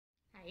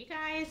Hey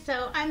guys,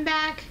 so I'm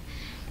back,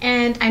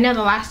 and I know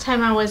the last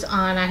time I was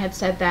on I had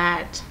said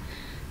that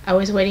I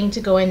was waiting to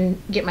go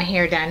and get my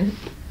hair done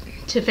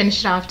to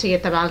finish it off to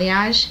get the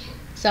balayage.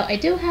 So I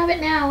do have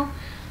it now,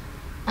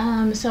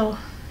 so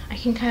I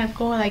can kind of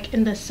go like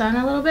in the sun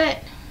a little bit.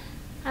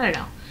 I don't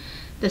know,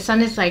 the sun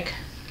is like,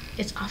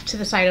 it's off to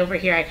the side over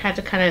here. I had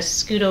to kind of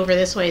scoot over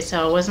this way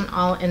so it wasn't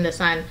all in the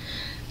sun,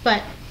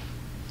 but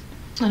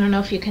I don't know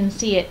if you can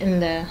see it in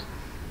the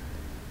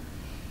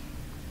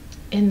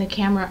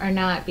camera or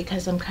not,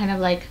 because I'm kind of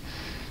like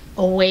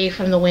away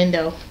from the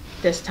window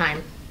this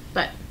time,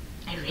 but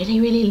I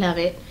really love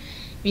it.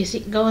 If you see,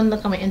 go and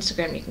look on my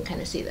Instagram, you can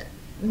kind of see that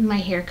my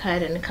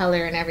haircut and the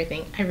color and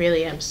everything. I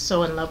really am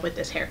so in love with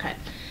this haircut.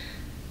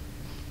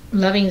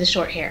 Loving the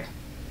short hair,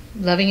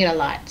 loving it a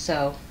lot.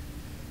 So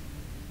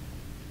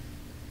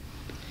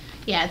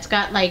yeah, it's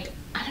got like,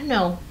 I don't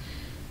know,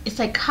 it's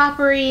like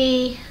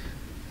coppery,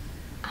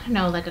 I don't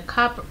know, like a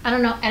copper, I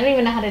don't know, I don't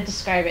even know how to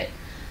describe it.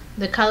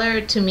 The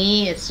color to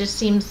me, it just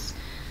seems,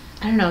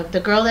 I don't know,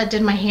 the girl that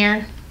did my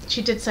hair,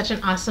 she did such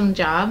an awesome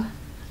job.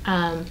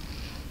 I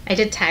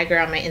did tag her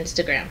on my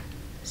Instagram.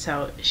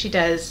 So she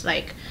does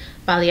like,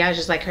 balayage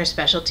is like her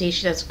specialty.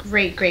 She does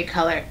great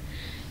color,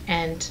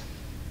 and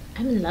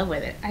I'm in love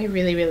with it. I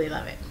really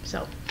love it.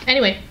 So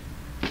anyway,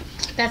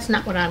 that's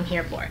not what I'm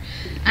here for.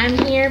 I'm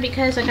here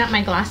because I got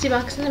my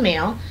Glossybox in the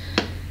mail,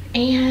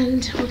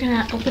 and we're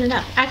gonna open it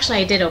up. Actually,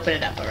 I did open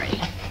it up already.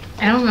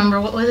 I don't remember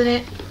what was in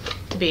it,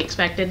 to be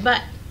expected,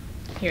 but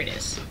here it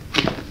is.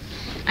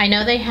 I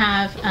know they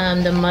have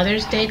the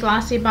Mother's Day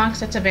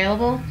Glossybox that's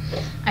available.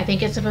 I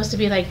think it's supposed to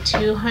be like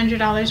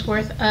 $200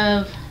 worth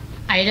of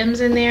items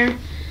in there,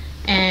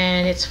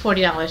 and it's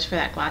 $40 for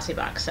that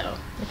Glossybox. So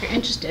if you're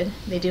interested,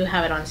 they do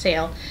have it on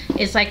sale.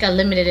 It's like a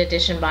limited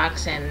edition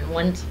box, and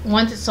once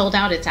it's sold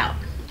out, it's out.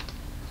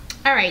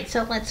 All right,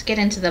 so let's get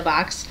into the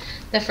box.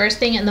 The first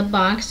thing in the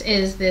box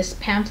is this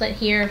pamphlet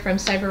here from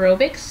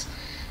SWAGBUCKS.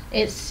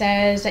 It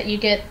says that you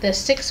get the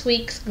 6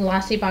 weeks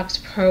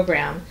Glossybox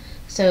program.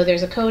 So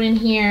there's a code in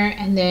here,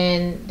 and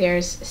then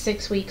there's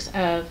 6 weeks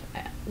of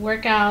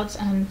workouts.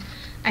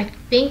 I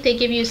think they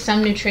give you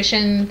some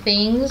nutrition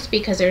things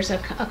because there's a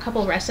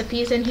couple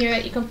recipes in here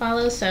that you can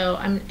follow. So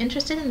I'm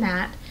interested in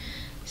that.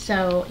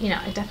 So, you know,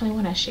 I definitely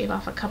want to shave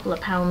off a couple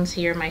of pounds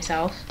here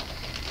myself.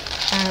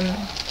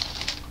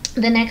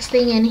 The next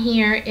thing in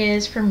here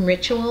is from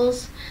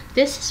Rituals.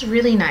 This is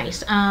really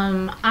nice.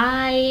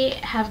 I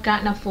have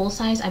gotten a full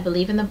size, I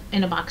believe, in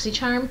a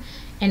BoxyCharm,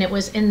 and it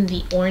was in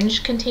the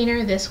orange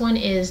container. This one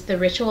is the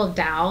Ritual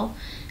Dao,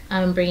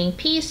 bringing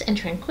peace and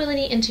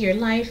tranquility into your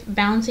life,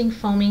 balancing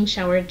foaming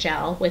shower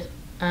gel with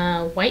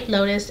White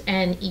Lotus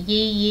and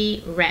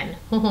Yi Ren.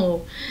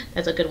 Oh,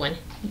 that's a good one.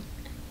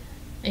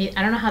 I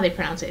don't know how they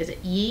pronounce it. Is it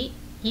Yi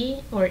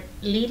or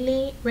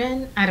Li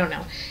Ren? I don't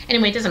know.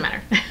 Anyway, it doesn't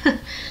matter.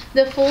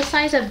 The full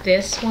size of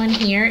this one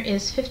here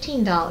is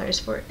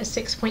 $15 for a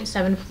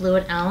 6.7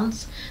 fluid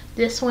ounce.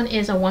 This one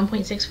is a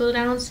 1.6 fluid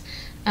ounce.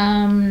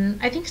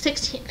 I think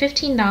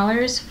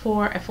 $15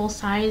 for a full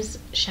size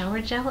shower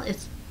gel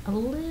is a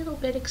little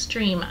bit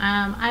extreme.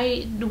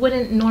 I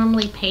wouldn't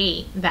normally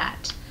pay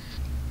that.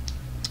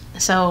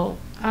 So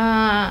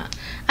I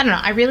don't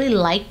know, I really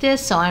like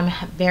this, so I'm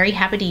very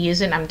happy to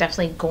use it. I'm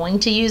definitely going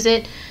to use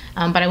it,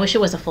 but I wish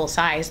it was a full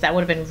size. That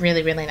would have been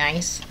really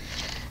nice.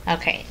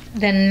 Okay,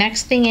 the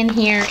next thing in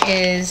here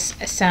is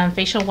some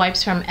facial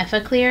wipes from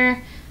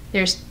Effaclear.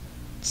 There's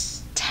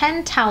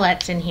 10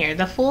 towelettes in here.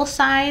 The full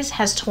size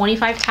has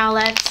 25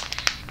 towelettes,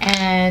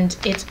 and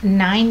it's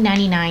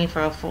 $9.99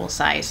 for a full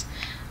size.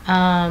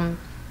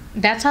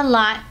 That's a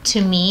lot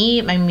to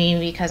me. I mean,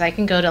 because I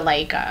can go to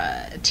like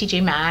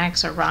TJ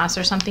Maxx or Ross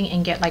or something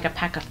and get like a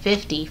pack of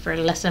 50 for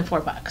less than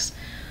 $4,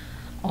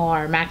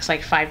 or max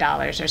like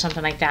 $5 or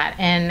something like that,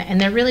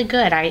 and they're really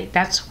good.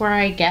 That's where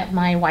I get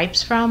my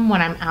wipes from when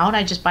I'm out.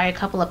 I just buy a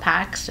couple of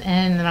packs,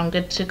 and then I'm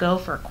good to go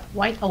for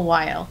quite a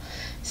while.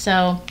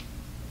 So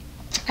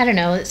I don't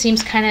know, it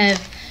seems kind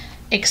of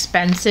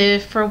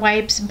expensive for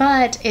wipes,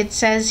 but it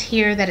says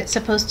here that it's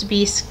supposed to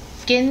be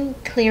skin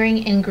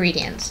clearing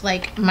ingredients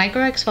like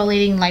micro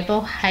exfoliating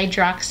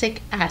lipohydroxylic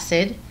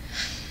acid,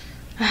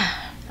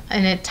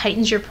 and it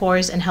tightens your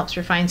pores and helps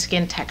refine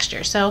skin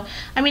texture. So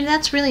I mean,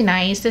 that's really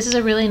nice. This is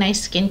a really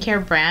nice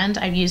skincare brand.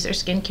 I've used their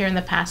skincare in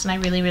the past, and I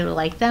really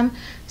like them,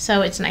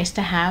 so it's nice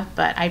to have.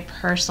 But I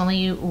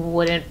personally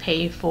wouldn't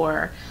pay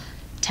for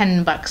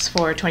 $10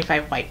 for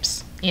 25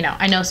 wipes. You know,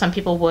 I know some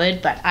people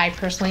would, but I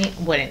personally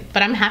wouldn't,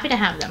 but I'm happy to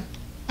have them.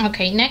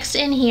 Okay, next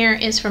in here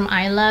is from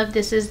I Love.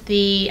 This is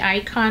the Eye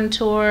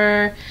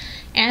Contour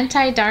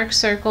Anti-Dark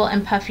Circle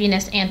and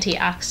Puffiness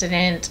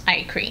Antioxidant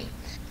Eye Cream.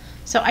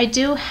 So I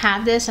do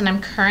have this, and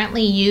I'm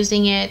currently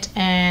using it,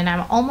 and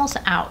I'm almost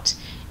out.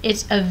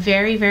 It's a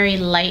very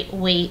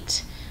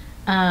lightweight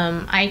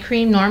eye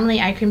cream. Normally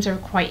eye creams are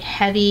quite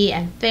heavy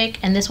and thick,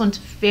 and this one's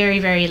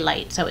very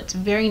light. So it's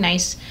very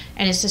nice,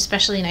 and it's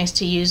especially nice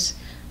to use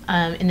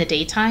in the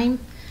daytime.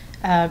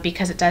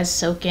 Because it does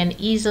soak in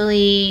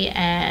easily,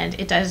 and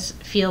it does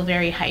feel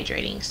very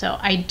hydrating. So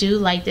I do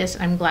like this.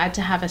 I'm glad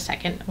to have a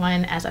second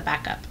one as a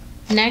backup.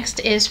 Next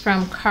is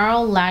from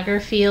Karl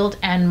Lagerfeld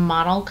and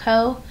Model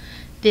Co.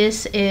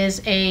 This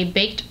is a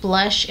baked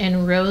blush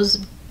in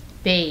rose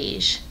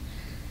beige.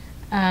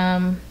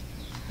 Let's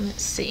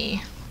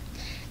see.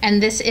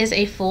 And this is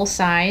a full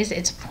size.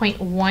 It's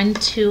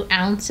 0.12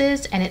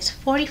 ounces and it's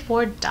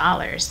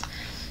 $44.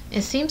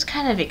 It seems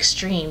kind of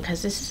extreme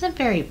because this isn't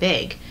very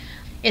big.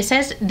 It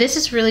says, this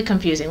is really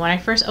confusing. When I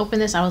first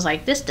opened this, I was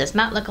like, this does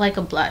not look like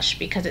a blush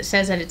because it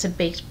says that it's a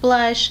baked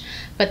blush.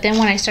 But then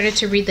when I started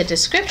to read the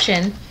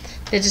description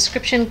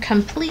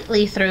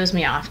completely throws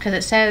me off because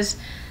it says,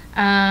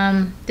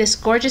 this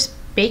gorgeous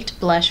baked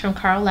blush from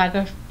Karl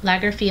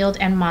Lagerfeld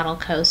and Model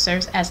Co.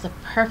 serves as the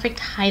perfect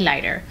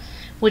highlighter,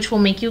 which will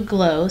make you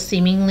glow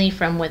seemingly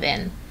from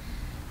within.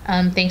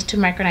 Thanks to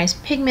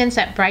micronized pigments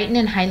that brighten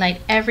and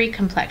highlight every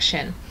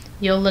complexion.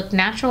 You'll look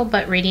natural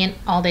but radiant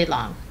all day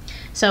long.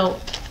 So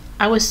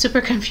I was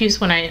super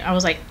confused when I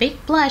was like,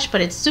 baked blush,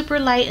 but it's super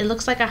light, it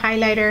looks like a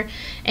highlighter.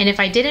 And if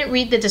I didn't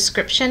read the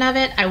description of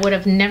it, I would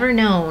have never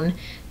known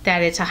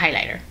that it's a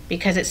highlighter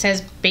because it says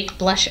baked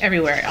blush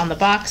everywhere on the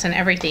box and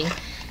everything.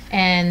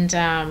 And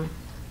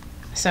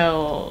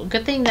so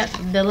good thing that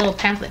the little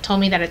pamphlet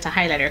told me that it's a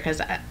highlighter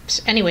because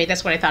anyway,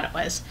 that's what I thought it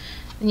was.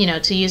 You know,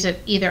 to use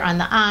it either on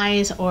the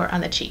eyes or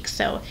on the cheeks.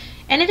 So,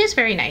 and it is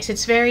very nice.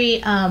 It's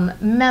very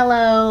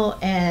mellow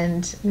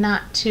and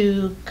not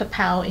too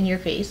kapow in your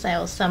face.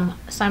 Some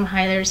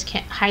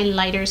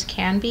highlighters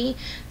can be.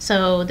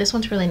 So this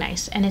one's really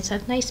nice, and it's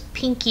a nice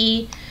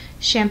pinky,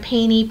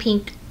 champagne-y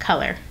pink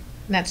color.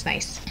 That's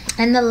nice.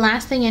 And the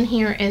last thing in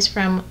here is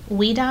from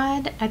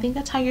Wedad. I think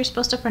that's how you're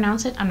supposed to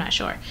pronounce it. I'm not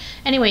sure.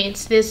 Anyway,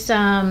 it's this.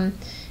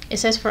 It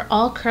says for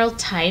all curl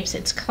types,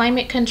 it's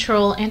climate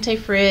control,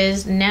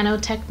 anti-frizz,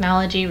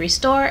 nanotechnology,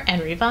 restore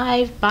and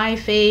revive,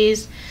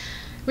 biphase,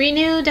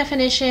 renew,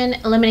 definition,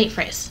 eliminate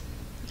frizz.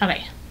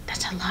 Okay,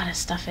 that's a lot of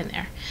stuff in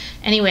there.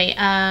 Anyway,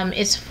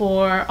 it's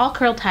for all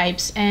curl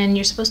types, and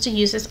you're supposed to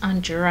use this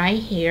on dry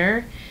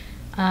hair.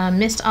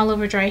 Mist all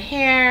over dry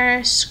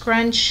hair,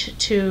 scrunch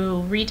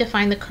to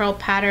redefine the curl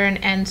pattern,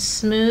 and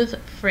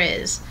smooth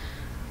frizz.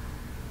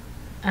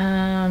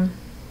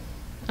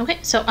 Okay,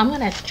 so I'm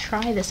gonna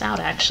try this out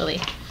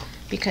actually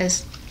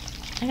because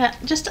I got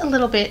just a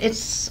little bit.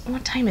 It's,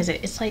 what time is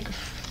it? It's like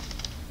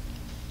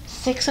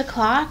 6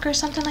 o'clock or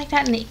something like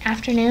that in the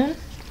afternoon.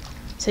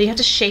 So you have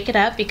to shake it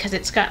up because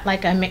it's got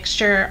like a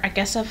mixture, I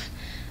guess, of,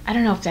 I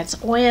don't know if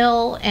that's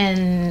oil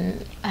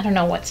and I don't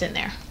know what's in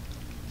there.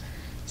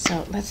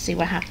 So let's see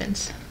what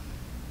happens.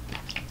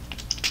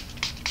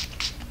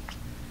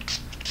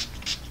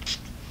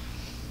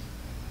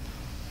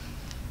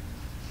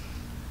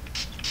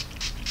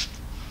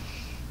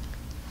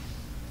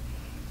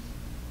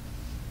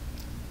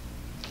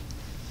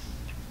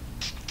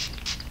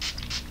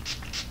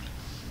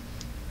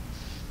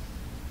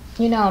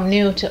 You know I'm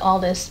new to all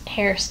this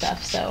hair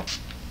stuff, so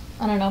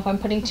I don't know if I'm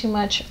putting too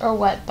much or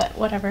what, but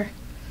whatever.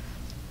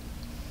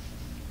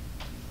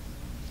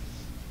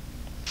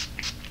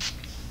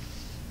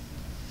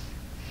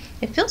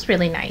 It feels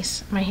really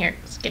nice. My hair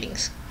is getting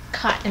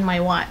caught in my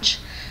watch.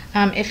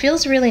 It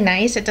feels really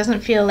nice. It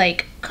doesn't feel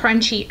like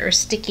crunchy or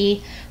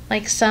sticky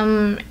like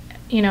some,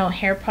 you know,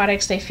 hair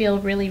products. They feel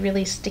really,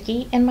 really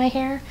sticky in my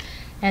hair,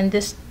 and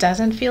this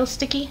doesn't feel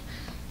sticky.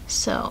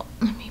 So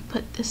let me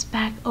put this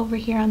back over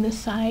here on this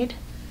side.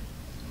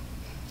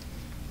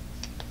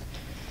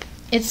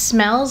 It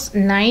smells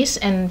nice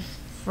and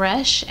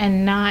fresh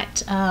and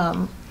not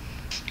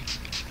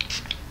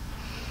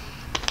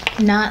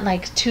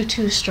like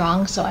too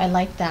strong, so I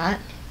like that.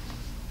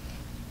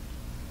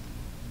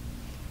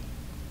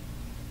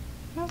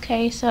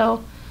 Okay,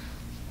 so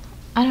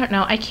I don't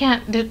know, I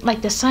can't,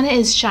 like the sun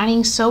is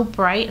shining so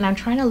bright and I'm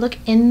trying to look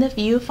in the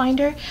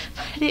viewfinder,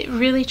 but it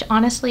really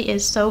honestly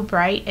is so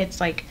bright,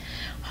 it's like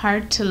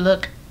hard to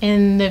look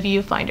in the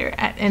viewfinder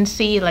and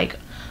see like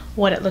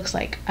what it looks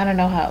like. I don't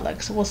know how it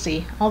looks. We'll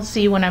see. I'll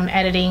see when I'm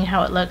editing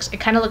how it looks. It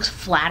kind of looks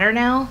flatter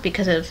now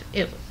because of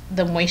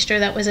the moisture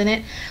that was in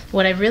it.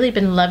 What I've really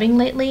been loving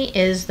lately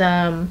is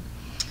the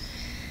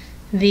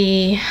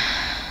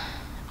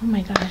oh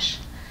my gosh,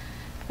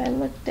 if I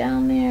look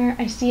down there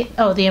I see it.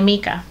 Oh, the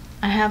Amika.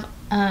 I have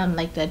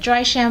like the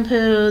dry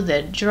shampoo,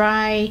 the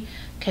dry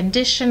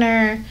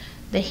conditioner,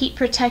 the heat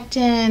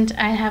protectant.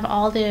 I have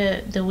all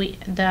the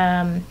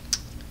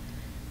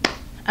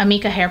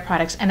Amika hair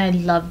products, and I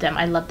love them.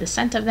 I love the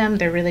scent of them.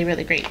 They're really,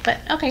 really great. But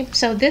okay,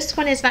 so this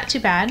one is not too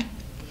bad.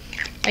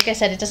 Like I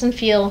said, it doesn't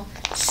feel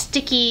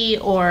sticky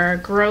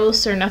or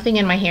gross or nothing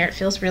in my hair. It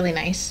feels really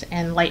nice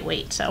and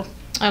lightweight. So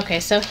okay,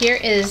 so here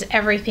is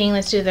everything.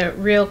 Let's do the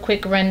real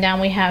quick rundown.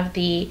 We have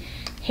the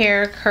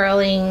hair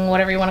curling,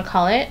 whatever you want to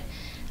call it,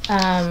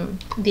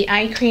 the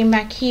eye cream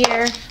back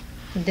here,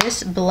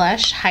 this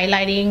blush,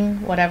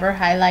 highlighting, whatever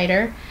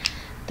highlighter,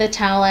 the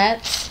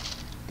towelettes,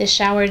 the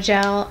shower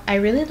gel. I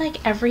really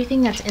like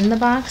everything that's in the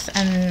box,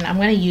 and I'm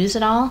going to use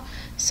it all,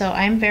 so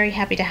I'm very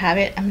happy to have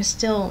it. I'm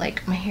still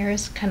like, my hair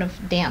is kind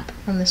of damp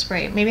from the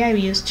spray. Maybe I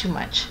used too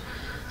much.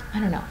 I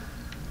don't know.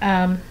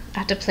 I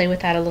have to play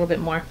with that a little bit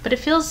more, but it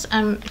feels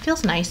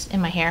nice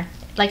in my hair.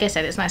 like I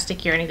said, it's not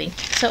sticky or anything.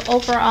 So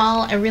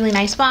overall, a really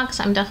nice box.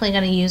 I'm definitely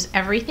going to use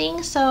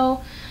everything.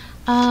 So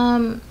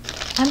I'm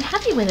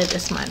happy with it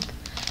this month.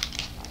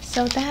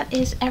 So that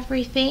is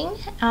everything.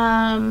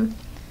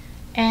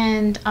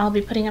 And I'll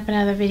be putting up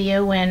another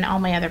video when all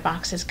my other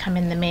boxes come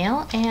in the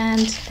mail. And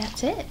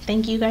that's it.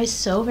 Thank you guys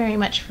so very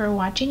much for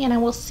watching, and I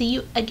will see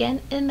you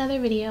again in another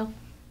video.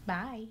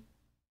 Bye.